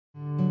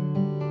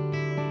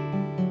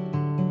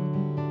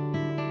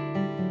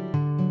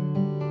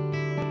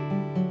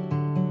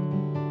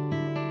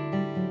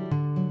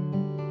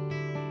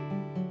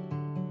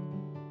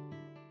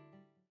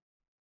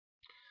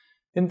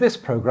In this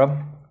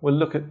program, we'll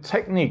look at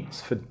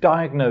techniques for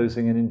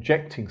diagnosing and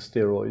injecting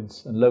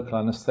steroids and local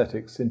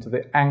anesthetics into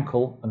the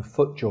ankle and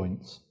foot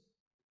joints.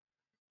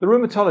 The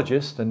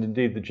rheumatologist, and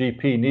indeed the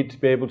GP, need to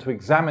be able to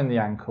examine the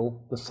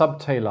ankle, the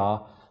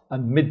subtalar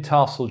and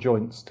mid-tarsal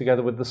joints,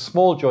 together with the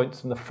small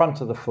joints in the front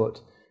of the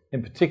foot,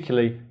 in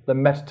particular the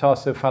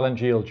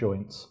metatarsophalangeal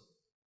joints.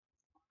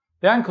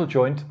 The ankle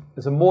joint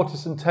is a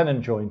mortise and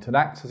tenon joint and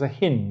acts as a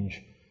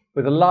hinge,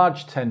 with a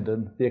large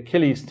tendon, the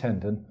Achilles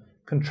tendon,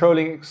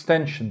 controlling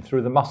extension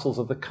through the muscles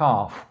of the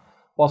calf,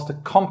 whilst a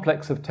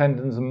complex of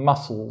tendons and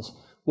muscles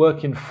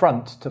work in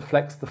front to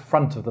flex the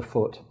front of the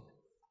foot.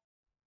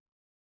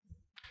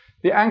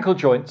 The ankle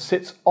joint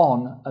sits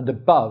on and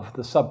above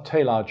the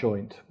subtalar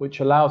joint, which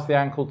allows the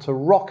ankle to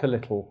rock a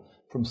little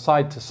from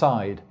side to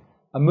side,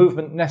 a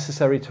movement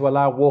necessary to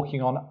allow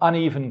walking on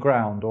uneven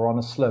ground or on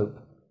a slope.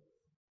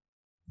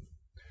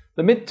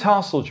 The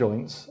mid-tarsal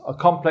joints, a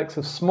complex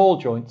of small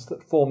joints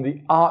that form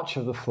the arch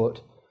of the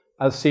foot,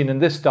 as seen in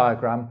this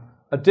diagram,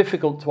 are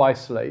difficult to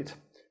isolate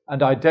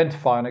and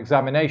identify on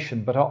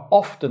examination, but are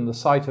often the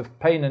site of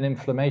pain and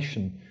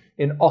inflammation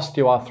in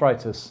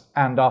osteoarthritis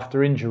and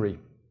after injury.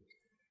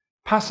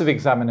 Passive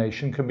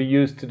examination can be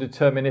used to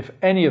determine if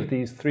any of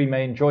these three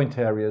main joint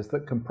areas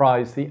that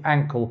comprise the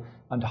ankle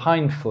and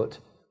hind foot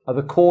are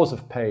the cause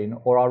of pain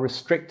or are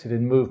restricted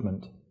in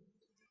movement.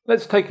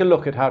 Let's take a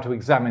look at how to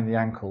examine the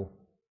ankle.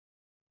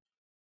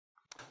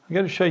 I'm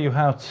going to show you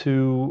how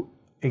to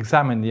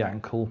examine the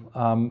ankle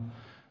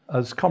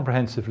as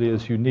comprehensively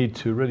as you need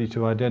to, really,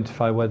 to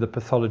identify where the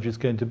pathology is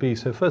going to be.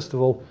 So first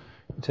of all,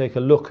 you take a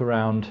look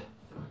around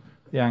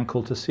the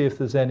ankle to see if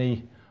there's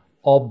any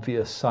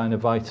obvious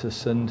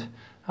synovitis and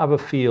have a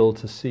feel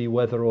to see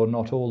whether or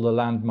not all the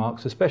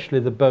landmarks, especially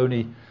the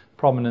bony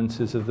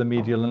prominences of the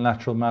medial and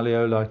lateral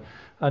malleoli,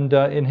 and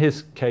in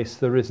his case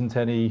there isn't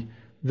any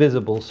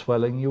visible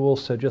swelling. You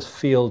also just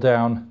feel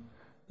down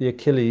the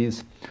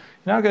Achilles.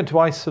 Now I'm going to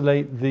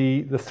isolate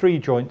the three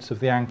joints of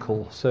the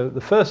ankle. So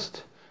the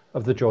first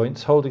of the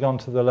joints, holding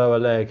onto the lower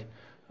leg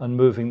and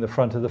moving the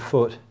front of the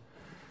foot,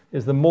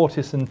 is the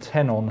mortise and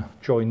tenon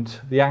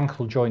joint, the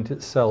ankle joint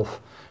itself,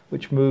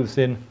 which moves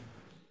in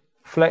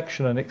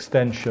flexion and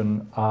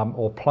extension,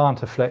 or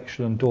plantar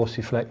flexion and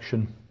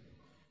dorsiflexion.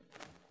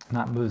 And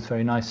that moves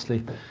very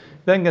nicely.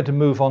 Then going to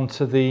move on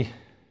to the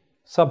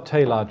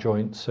subtalar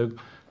joint. So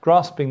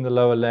grasping the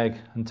lower leg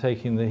and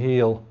taking the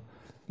heel,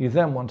 you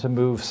then want to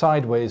move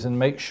sideways and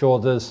make sure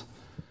there's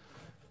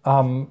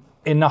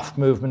enough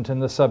movement in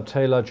the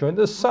subtalar joint.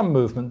 There's some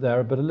movement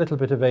there, but a little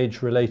bit of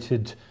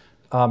age-related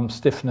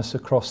stiffness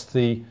across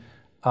the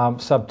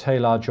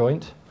subtalar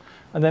joint.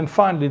 And then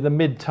finally the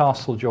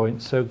mid-tarsal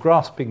joint, so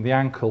grasping the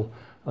ankle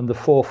and the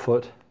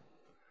forefoot,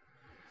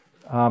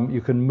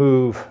 you can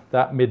move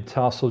that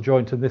mid-tarsal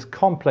joint, and this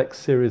complex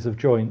series of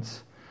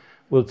joints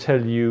will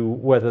tell you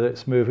whether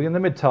it's moving. And the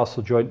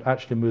mid-tarsal joint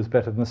actually moves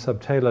better than the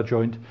subtalar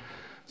joint.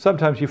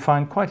 Sometimes you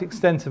find quite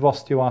extensive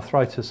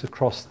osteoarthritis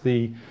across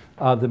the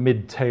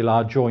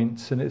mid-talar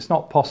joints, and it's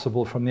not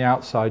possible from the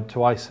outside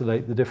to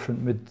isolate the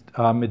different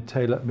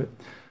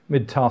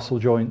mid-tarsal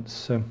joints.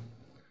 So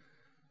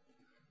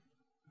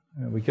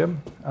there we go.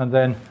 And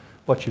then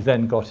what you've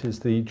then got is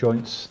the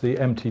joints, the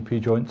MTP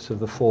joints of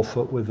the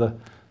forefoot with the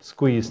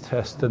squeeze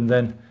test, and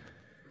then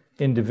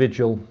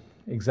individual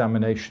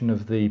examination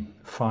of the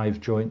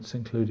 5 joints,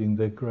 including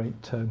the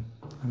great toe.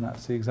 And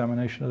that's the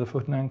examination of the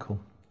foot and ankle.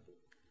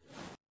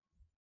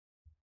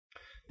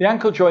 The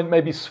ankle joint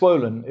may be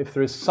swollen if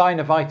there is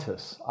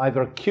synovitis,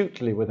 either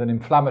acutely with an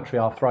inflammatory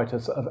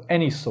arthritis of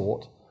any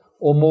sort,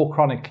 or more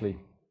chronically.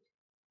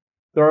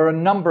 There are a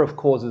number of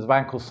causes of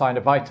ankle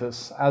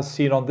synovitis, as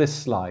seen on this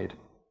slide.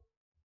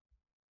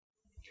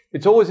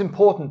 It's always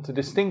important to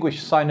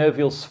distinguish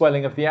synovial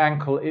swelling of the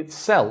ankle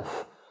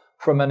itself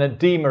from an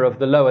edema of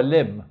the lower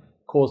limb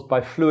caused by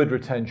fluid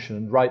retention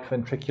and right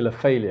ventricular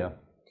failure.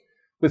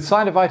 With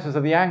synovitis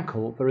of the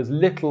ankle, there is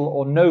little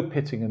or no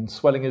pitting, and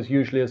swelling is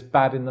usually as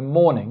bad in the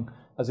morning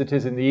as it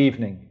is in the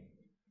evening.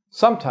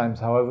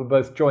 Sometimes, however,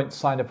 both joint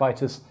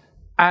synovitis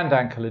and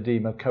ankle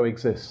edema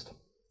coexist.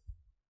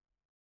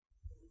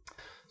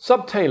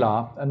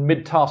 Subtalar and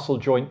mid-tarsal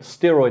joint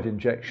steroid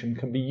injection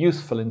can be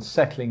useful in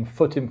settling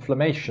foot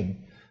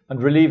inflammation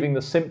and relieving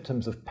the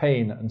symptoms of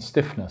pain and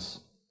stiffness.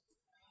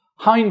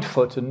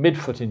 Hindfoot and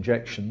midfoot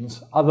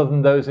injections, other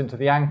than those into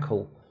the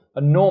ankle,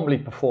 are normally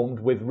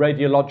performed with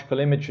radiological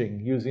imaging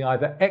using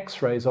either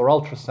X-rays or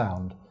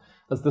ultrasound,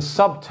 as the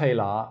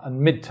subtalar and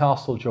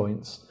mid-tarsal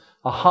joints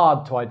are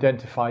hard to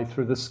identify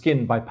through the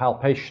skin by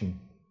palpation.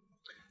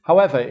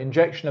 However,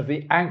 injection of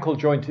the ankle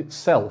joint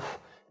itself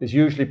is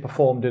usually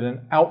performed in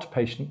an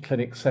outpatient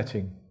clinic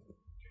setting.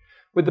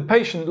 With the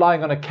patient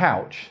lying on a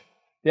couch,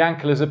 the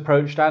ankle is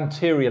approached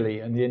anteriorly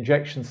and the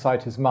injection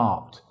site is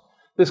marked.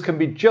 This can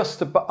be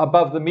just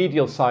above the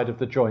medial side of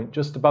the joint,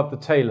 just above the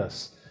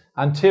talus,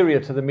 anterior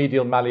to the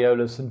medial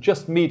malleolus and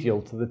just medial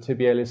to the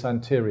tibialis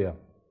anterior.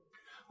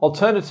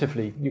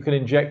 Alternatively, you can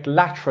inject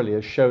laterally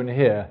as shown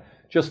here,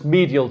 just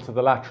medial to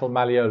the lateral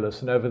malleolus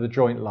and over the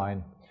joint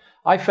line.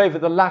 I favour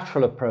the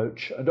lateral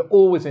approach and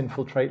always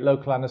infiltrate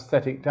local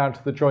anaesthetic down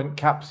to the joint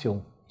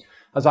capsule,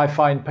 as I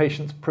find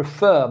patients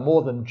prefer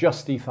more than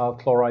just ethyl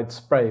chloride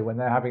spray when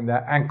they're having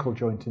their ankle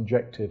joint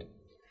injected.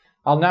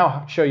 I'll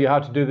now show you how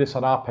to do this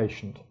on our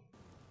patient.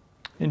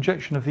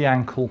 Injection of the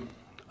ankle.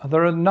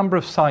 There are a number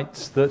of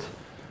sites that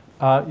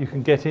you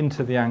can get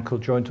into the ankle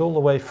joint, all the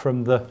way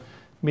from the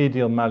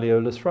medial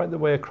malleolus right the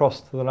way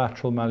across to the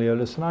lateral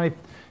malleolus, and I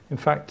in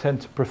fact tend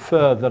to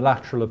prefer the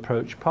lateral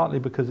approach, partly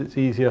because it's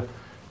easier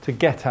to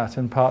get at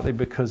and partly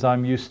because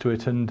I'm used to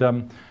it and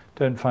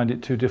don't find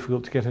it too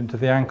difficult to get into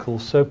the ankle.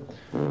 So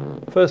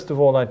first of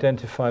all,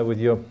 identify with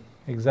your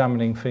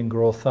examining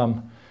finger or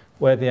thumb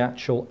where the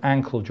actual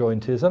ankle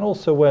joint is and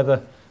also where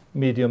the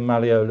medial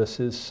malleolus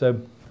is.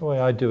 So the way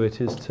I do it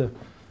is to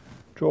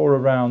draw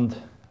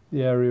around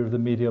the area of the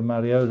medial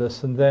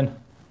malleolus and then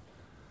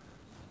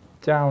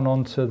down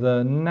onto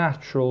the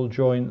natural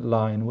joint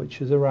line,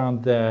 which is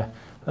around there,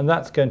 and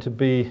that's going to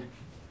be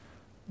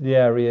the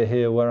area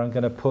here where I'm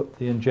going to put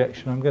the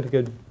injection. I'm going to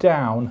go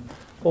down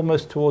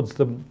almost towards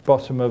the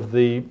bottom of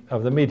the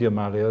medial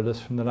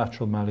malleolus from the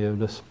lateral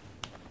malleolus.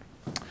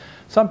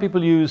 Some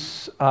people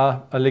use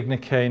a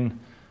lignocaine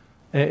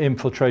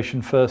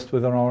infiltration first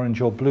with an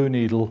orange or blue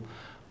needle.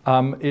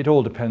 It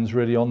all depends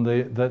really on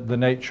the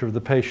nature of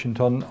the patient.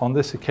 On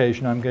this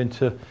occasion I'm going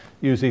to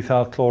use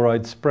ethyl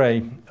chloride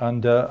spray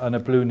and a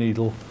blue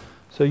needle.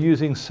 So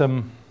using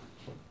some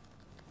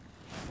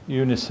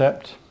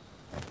Unicept,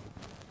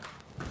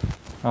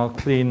 I'll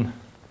clean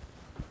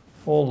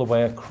all the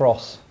way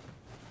across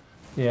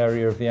the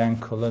area of the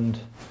ankle, and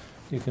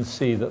you can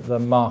see that the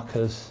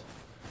markers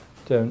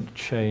don't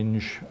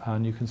change,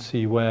 and you can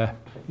see where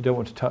you don't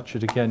want to touch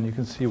it again. You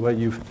can see where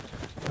you've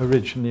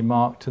originally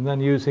marked, and then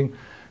using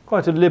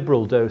quite a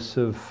liberal dose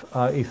of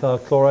ethyl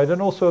chloride,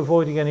 and also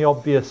avoiding any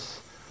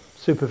obvious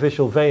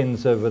superficial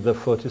veins over the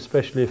foot,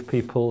 especially if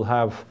people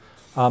have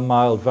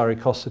mild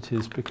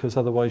varicosities, because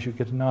otherwise you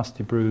get a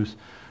nasty bruise.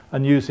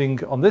 And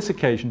using, on this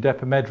occasion,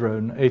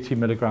 depomedrone, 80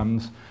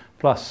 milligrams,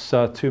 plus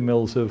 2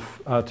 mils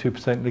of 2%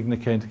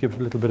 lignocaine to give it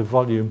a little bit of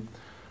volume.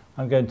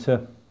 I'm going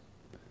to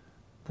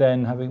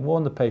then, having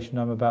warned the patient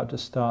I'm about to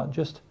start,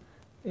 just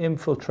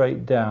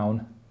infiltrate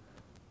down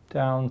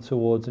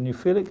towards, and you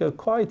feel it go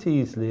quite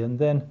easily, and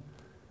then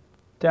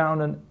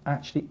down and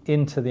actually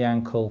into the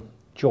ankle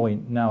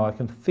joint. Now I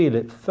can feel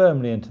it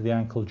firmly into the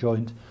ankle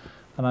joint,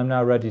 and I'm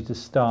now ready to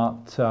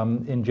start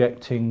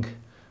injecting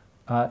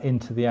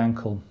into the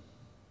ankle.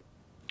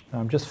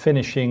 I'm just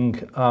finishing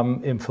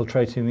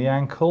infiltrating the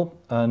ankle,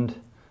 and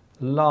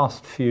the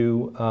last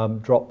few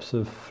drops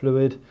of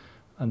fluid,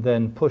 and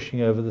then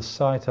pushing over the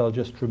site. I'll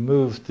just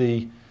remove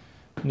the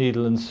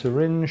needle and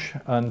syringe,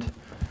 and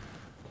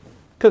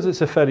because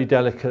it's a fairly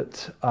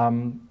delicate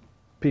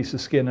piece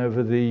of skin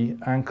over the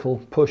ankle,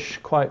 push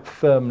quite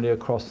firmly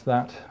across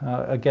that,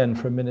 again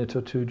for a minute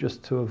or two,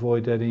 just to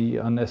avoid any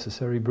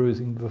unnecessary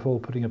bruising before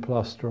putting a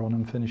plaster on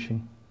and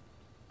finishing.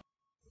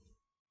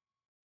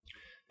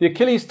 The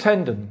Achilles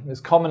tendon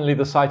is commonly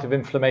the site of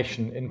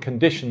inflammation in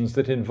conditions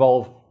that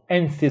involve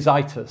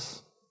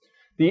enthesitis.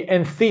 The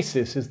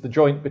enthesis is the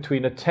joint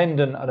between a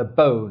tendon and a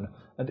bone,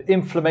 and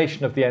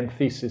inflammation of the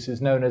enthesis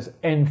is known as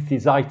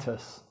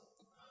enthesitis.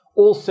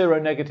 All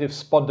seronegative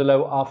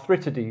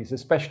spondyloarthritides,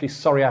 especially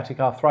psoriatic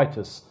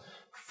arthritis,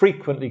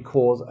 frequently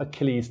cause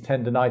Achilles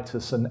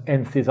tendinitis and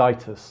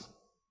enthesitis.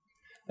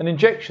 An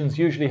injection is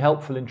usually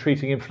helpful in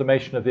treating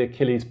inflammation of the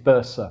Achilles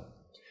bursa.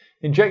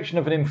 Injection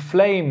of an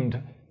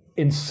inflamed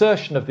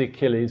insertion of the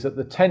Achilles at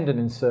the tendon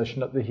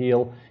insertion at the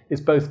heel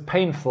is both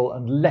painful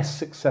and less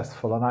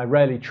successful, and I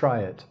rarely try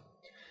it.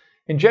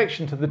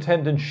 Injection to the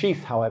tendon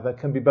sheath, however,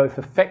 can be both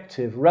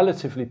effective,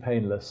 relatively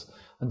painless,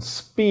 and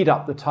speed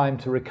up the time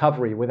to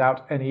recovery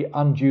without any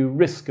undue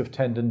risk of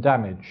tendon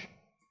damage.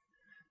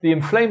 The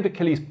inflamed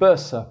Achilles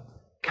bursa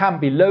can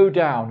be low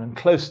down and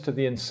close to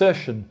the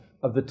insertion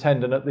of the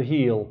tendon at the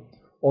heel,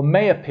 or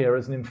may appear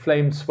as an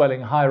inflamed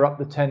swelling higher up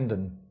the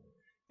tendon.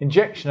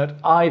 Injection at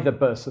either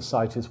bursa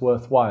site is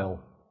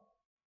worthwhile.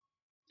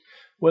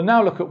 We'll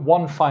now look at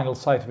one final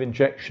site of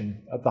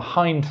injection, at the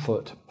hind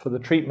foot, for the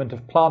treatment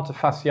of plantar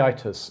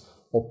fasciitis,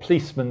 or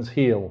policeman's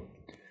heel.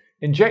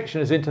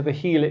 Injection is into the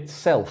heel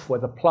itself, where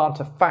the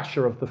plantar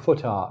fascia of the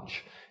foot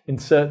arch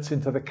inserts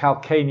into the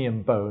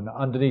calcaneum bone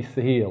underneath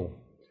the heel.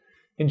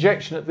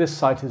 Injection at this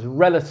site is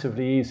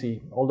relatively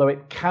easy, although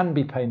it can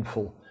be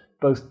painful,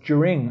 both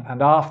during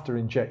and after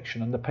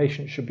injection, and the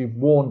patient should be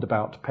warned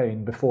about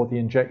pain before the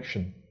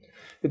injection.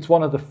 It's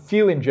one of the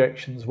few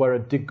injections where a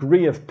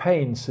degree of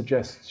pain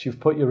suggests you've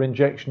put your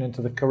injection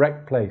into the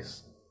correct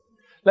place.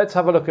 Let's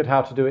have a look at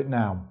how to do it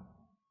now.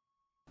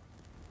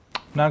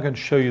 I'm now going to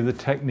show you the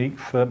technique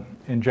for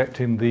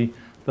injecting the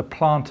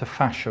plantar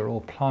fascia,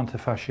 or plantar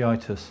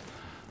fasciitis.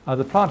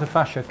 The plantar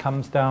fascia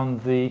comes down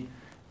the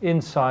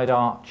inside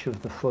arch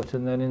of the foot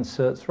and then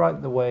inserts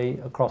right the way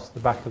across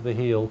the back of the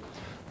heel.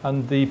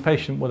 And the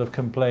patient will have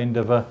complained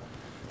of a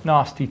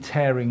nasty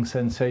tearing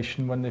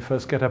sensation when they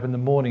first get up in the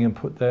morning and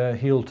put their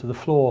heel to the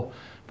floor,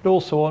 but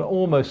also an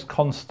almost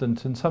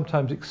constant and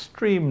sometimes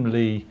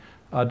extremely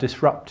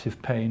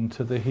disruptive pain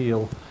to the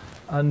heel.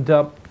 And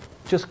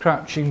just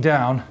crouching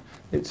down,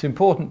 it's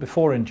important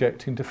before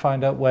injecting to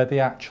find out where the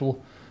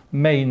actual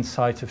main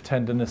site of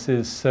tenderness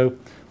is. So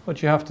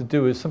what you have to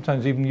do is,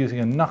 sometimes even using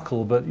a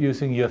knuckle, but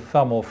using your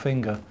thumb or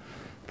finger,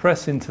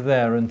 press into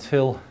there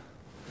until,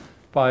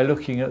 by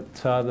looking at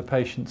the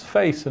patient's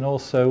face and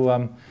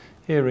also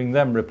hearing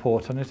them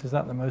report on it, is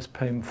that the most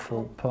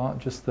painful part,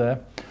 just there?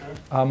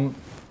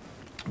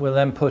 We'll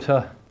then put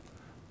a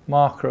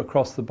marker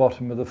across the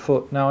bottom of the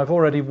foot. Now, I've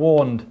already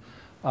warned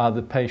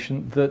the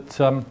patient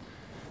that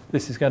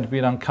this is going to be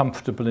an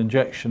uncomfortable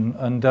injection,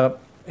 and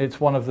it's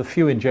one of the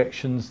few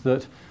injections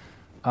that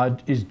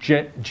is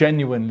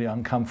genuinely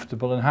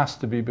uncomfortable, and has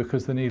to be,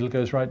 because the needle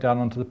goes right down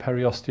onto the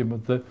periosteum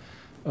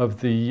of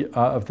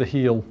the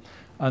heel,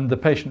 and the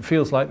patient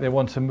feels like they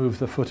want to move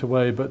the foot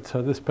away, but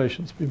this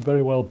patient's been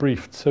very well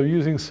briefed. So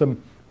using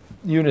some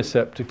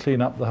Unicep to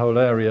clean up the whole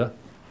area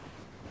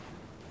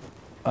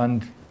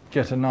and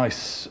get a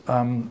nice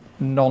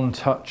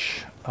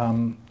non-touch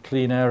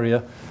clean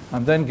area.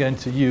 I'm then going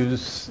to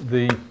use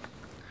the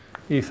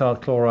ethyl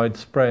chloride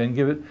spray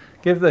and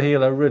give the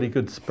heel a really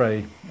good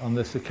spray on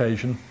this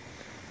occasion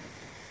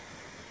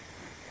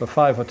for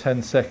 5 or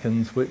 10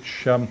 seconds,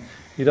 which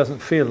he doesn't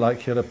feel like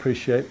he'll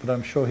appreciate, but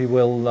I'm sure he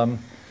will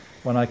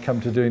when I come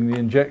to doing the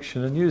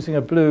injection. And using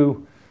a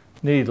blue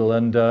needle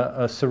and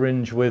a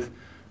syringe with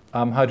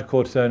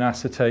hydrocortisone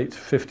acetate,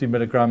 50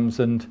 milligrams,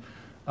 and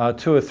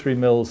 2 or 3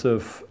 mils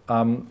of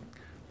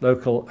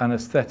local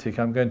anesthetic,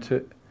 I'm going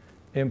to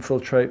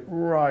infiltrate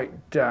right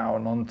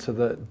down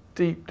onto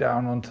deep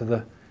down onto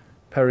the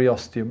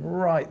periosteum,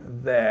 right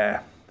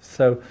there.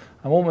 So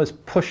I'm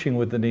almost pushing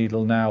with the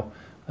needle now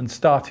and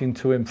starting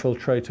to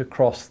infiltrate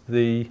across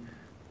the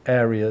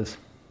areas.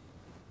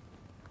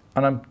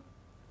 And I'm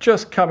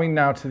just coming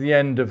now to the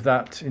end of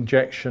that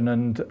injection,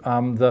 and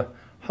the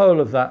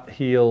whole of that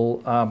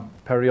heel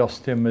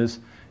periosteum is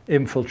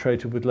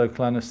infiltrated with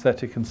local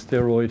anesthetic and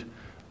steroid.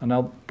 And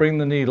I'll bring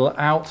the needle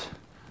out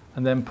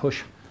and then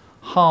push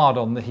hard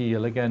on the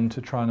heel again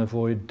to try and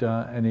avoid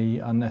any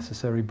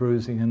unnecessary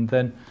bruising. And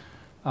then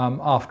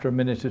after a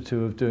minute or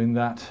two of doing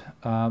that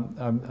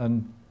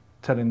and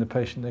telling the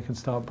patient they can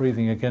start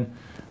breathing again,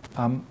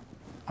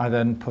 I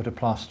then put a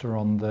plaster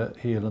on the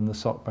heel and the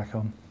sock back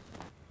on.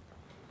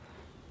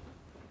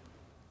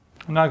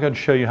 I'm now going to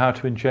show you how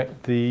to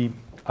inject the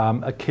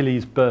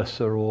Achilles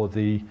bursa, or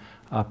the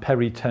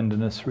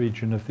peritendinous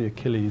region of the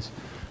Achilles.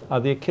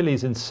 The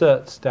Achilles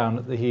inserts down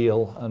at the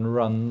heel and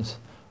runs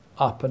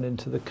up and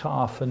into the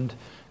calf, and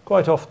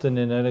quite often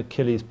in an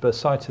Achilles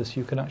bursitis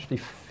you can actually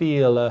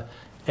feel an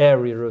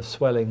area of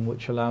swelling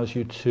which allows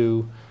you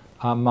to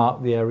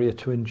mark the area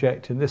to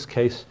inject. In this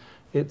case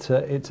it's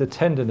a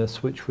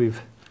tenderness which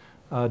we've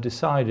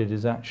decided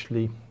is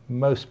actually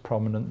most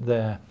prominent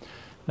there.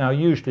 Now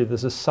usually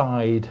there's a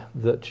side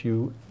that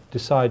you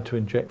decide to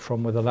inject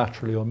from, whether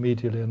laterally or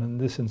medially, and in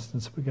this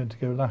instance we're going to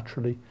go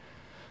laterally.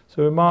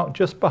 So we mark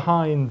just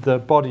behind the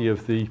body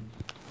of the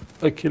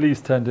Achilles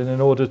tendon in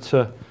order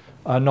to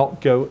not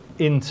go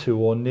into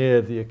or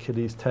near the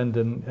Achilles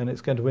tendon, and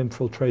it's going to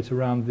infiltrate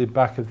around the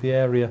back of the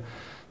area.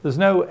 There's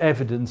no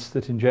evidence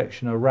that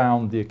injection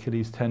around the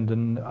Achilles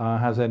tendon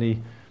has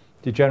any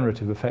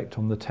degenerative effect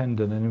on the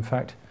tendon, and in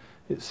fact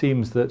it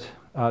seems that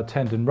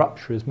tendon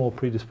rupture is more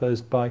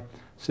predisposed by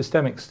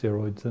systemic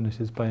steroids than it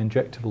is by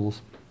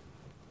injectables.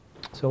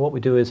 So what we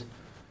do is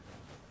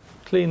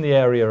clean the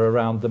area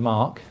around the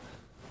mark,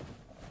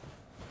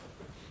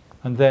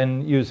 and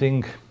then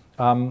using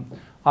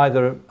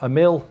either a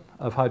mil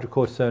of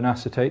hydrocortisone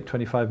acetate,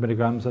 25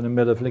 milligrams, and a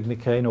mil of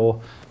lignocaine,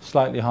 or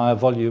slightly higher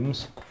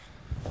volumes,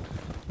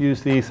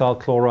 use the ethyl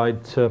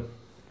chloride to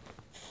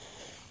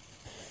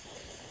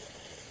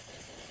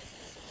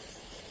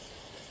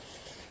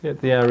get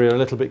the area a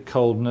little bit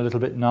cold and a little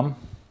bit numb,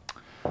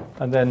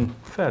 and then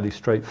fairly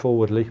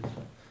straightforwardly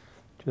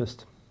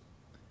just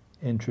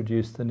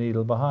introduce the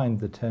needle behind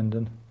the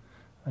tendon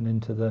and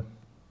into the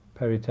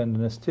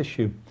peritendinous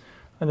tissue,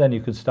 and then you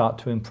can start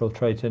to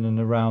infiltrate in and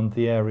around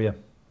the area.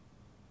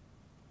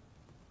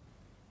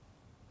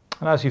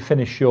 And as you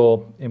finish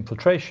your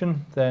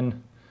infiltration,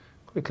 then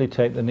quickly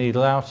take the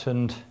needle out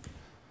and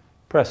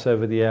press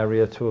over the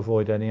area to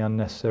avoid any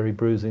unnecessary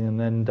bruising, and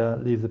then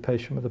leave the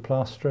patient with a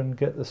plaster and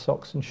get the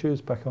socks and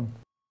shoes back on.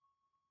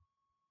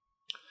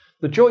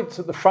 The joints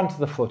at the front of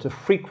the foot are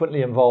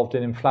frequently involved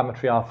in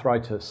inflammatory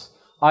arthritis,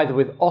 either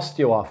with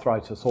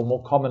osteoarthritis or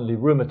more commonly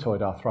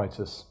rheumatoid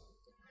arthritis.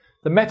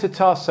 The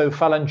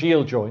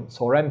metatarsophalangeal joints,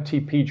 or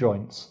MTP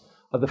joints,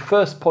 are the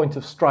first point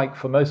of strike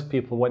for most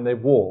people when they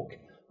walk,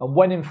 and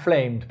when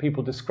inflamed,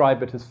 people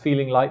describe it as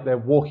feeling like they're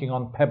walking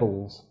on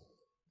pebbles.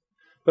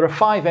 There are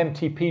 5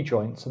 MTP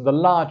joints, and the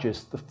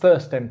largest, the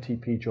first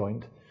MTP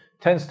joint,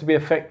 tends to be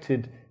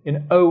affected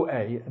in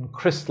OA and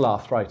crystal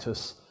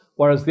arthritis,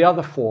 whereas the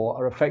other 4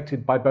 are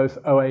affected by both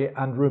OA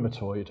and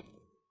rheumatoid.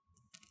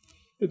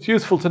 It's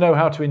useful to know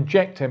how to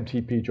inject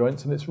MTP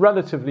joints, and it's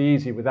relatively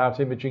easy without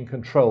imaging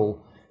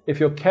control if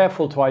you're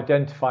careful to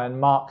identify and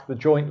mark the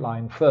joint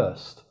line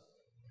first.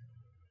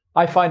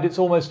 I find it's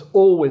almost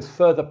always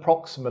further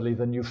proximally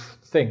than you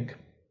think.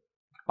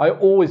 I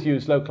always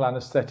use local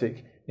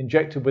anaesthetic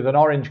injected with an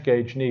orange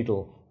gauge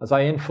needle as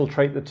I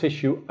infiltrate the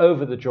tissue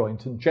over the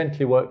joint and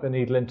gently work the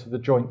needle into the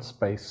joint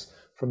space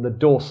from the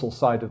dorsal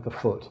side of the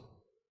foot.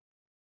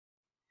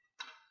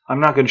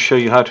 I'm now going to show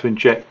you how to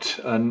inject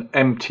an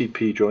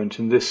MTP joint,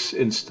 in this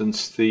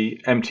instance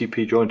the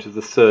MTP joint of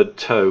the third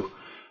toe.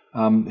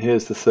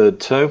 Here's the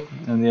third toe,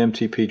 and the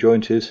MTP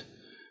joint is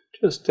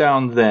just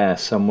down there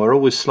somewhere,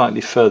 always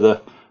slightly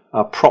further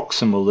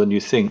proximal than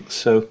you think,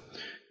 so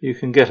you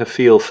can get a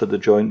feel for the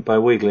joint by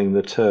wiggling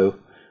the toe,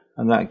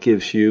 and that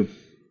gives you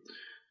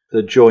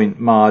the joint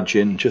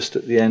margin just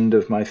at the end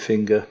of my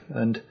finger,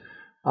 and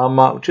I'll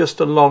mark just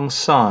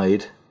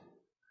alongside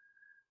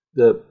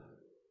the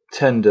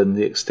tendon,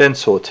 the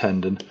extensor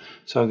tendon.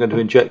 So I'm going to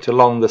inject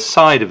along the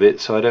side of it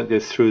so I don't go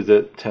through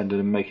the tendon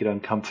and make it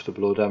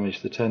uncomfortable or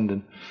damage the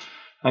tendon.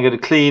 I'm going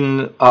to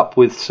clean up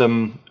with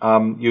some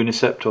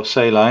Unicept or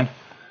saline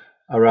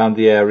around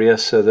the area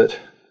so that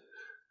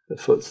the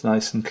foot's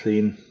nice and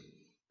clean,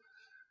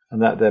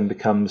 and that then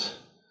becomes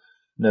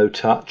no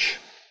touch.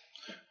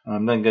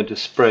 I'm then going to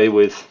spray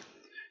with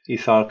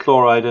ethyl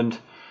chloride, and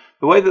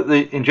the way that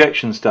the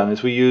injection's done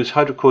is we use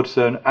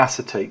hydrocortisone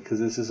acetate because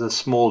this is a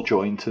small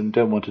joint and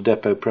don't want a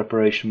depot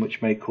preparation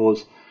which may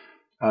cause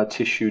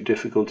tissue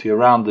difficulty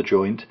around the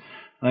joint.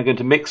 And I'm going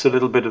to mix a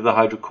little bit of the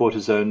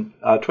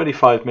hydrocortisone,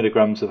 25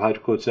 milligrams of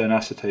hydrocortisone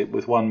acetate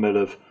with 1 ml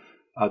of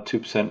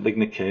 2%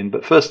 lignocaine.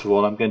 But first of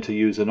all, I'm going to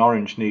use an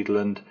orange needle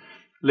and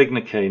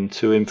lignocaine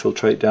to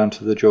infiltrate down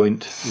to the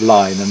joint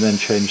line, and then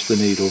change the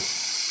needle,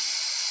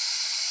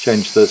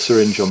 change the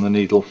syringe on the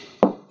needle.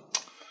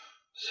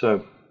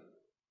 So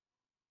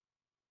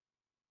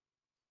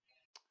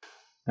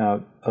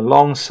now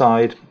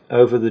alongside,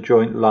 over the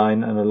joint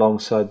line and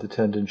alongside the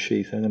tendon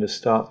sheath, I'm going to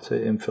start to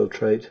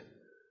infiltrate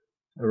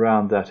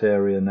around that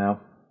area now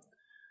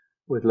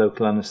with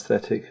local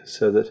anaesthetic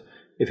so that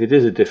if it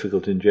is a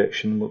difficult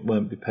injection it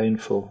won't be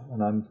painful.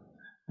 And I'm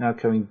now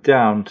coming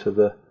down to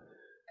the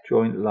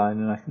joint line,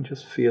 and I can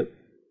just feel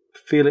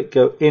it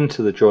go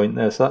into the joint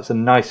there. So that's a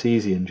nice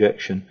easy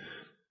injection.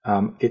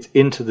 It's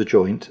into the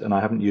joint, and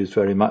I haven't used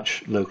very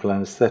much local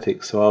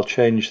anaesthetic, so I'll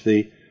change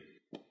the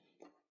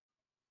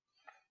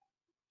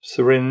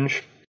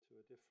syringe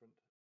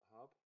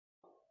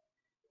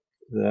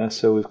there.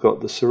 So we've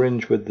got the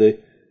syringe with the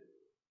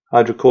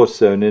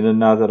hydrocortisone in, and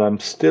now that I'm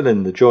still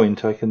in the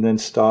joint I can then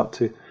start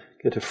to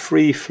get a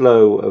free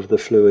flow of the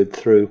fluid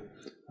through,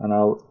 and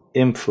I'll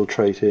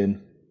infiltrate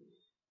in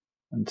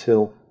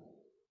until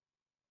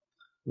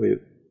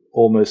we've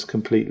almost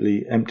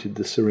completely emptied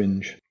the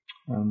syringe.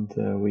 And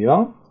there we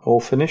are, all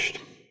finished.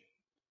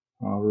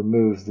 I'll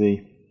remove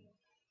the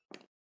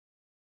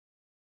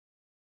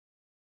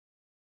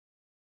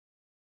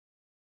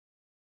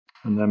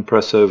and then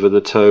press over the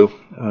toe,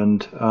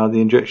 and the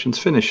injection's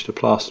finished. A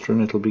plaster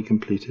and it'll be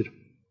completed.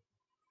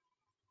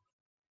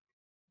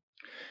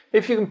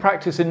 If you can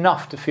practice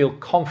enough to feel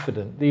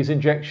confident, these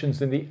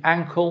injections in the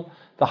ankle,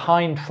 the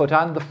hind foot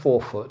and the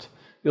forefoot,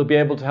 you'll be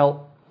able to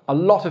help a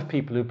lot of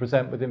people who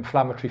present with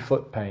inflammatory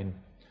foot pain.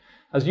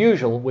 As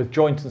usual with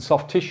joint and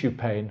soft tissue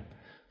pain,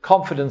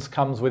 confidence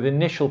comes with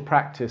initial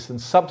practice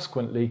and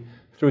subsequently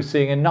through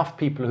seeing enough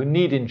people who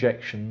need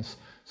injections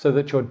so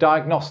that your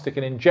diagnostic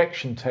and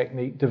injection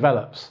technique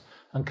develops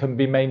and can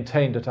be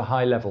maintained at a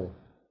high level.